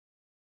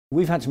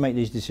We've had to make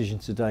these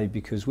decisions today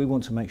because we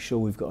want to make sure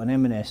we've got an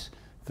M&S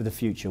for the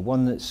future,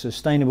 one that's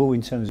sustainable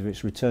in terms of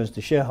its returns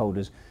to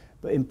shareholders,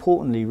 but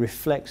importantly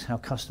reflects how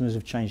customers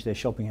have changed their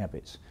shopping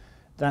habits.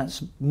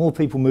 That's more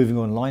people moving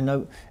online.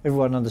 No,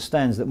 everyone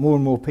understands that more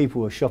and more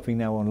people are shopping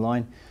now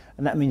online,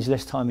 and that means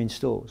less time in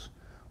stores.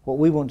 What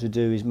we want to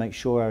do is make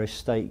sure our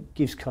estate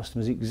gives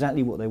customers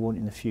exactly what they want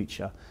in the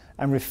future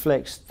and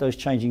reflects those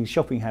changing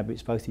shopping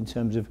habits, both in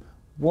terms of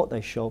what they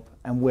shop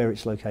and where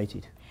it's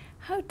located.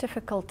 How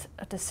difficult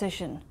a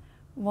decision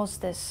was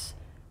this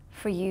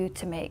for you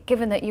to make,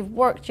 given that you've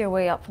worked your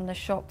way up from the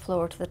shop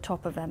floor to the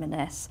top of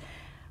M&S?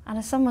 And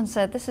as someone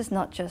said, this is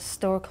not just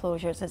store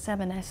closures, it's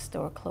M&S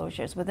store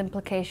closures with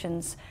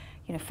implications,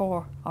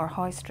 for our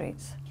high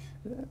streets.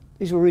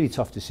 These were really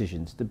tough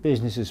decisions. The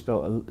business has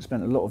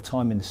spent a lot of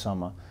time in the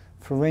summer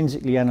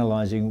forensically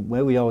analysing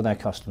where we are with our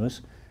customers,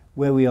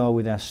 where we are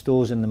with our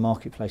stores and the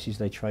marketplaces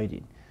they trade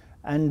in.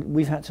 And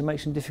we've had to make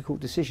some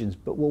difficult decisions,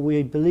 but what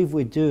we believe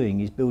we're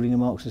doing is building a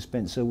Marks &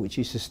 Spencer which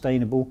is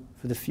sustainable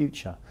for the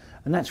future.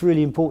 And that's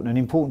really important, and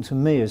important to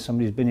me as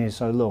somebody who's been here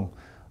so long.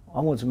 I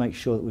want to make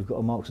sure that we've got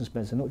a Marks &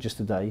 Spencer not just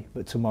today,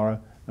 but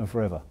tomorrow and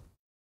forever.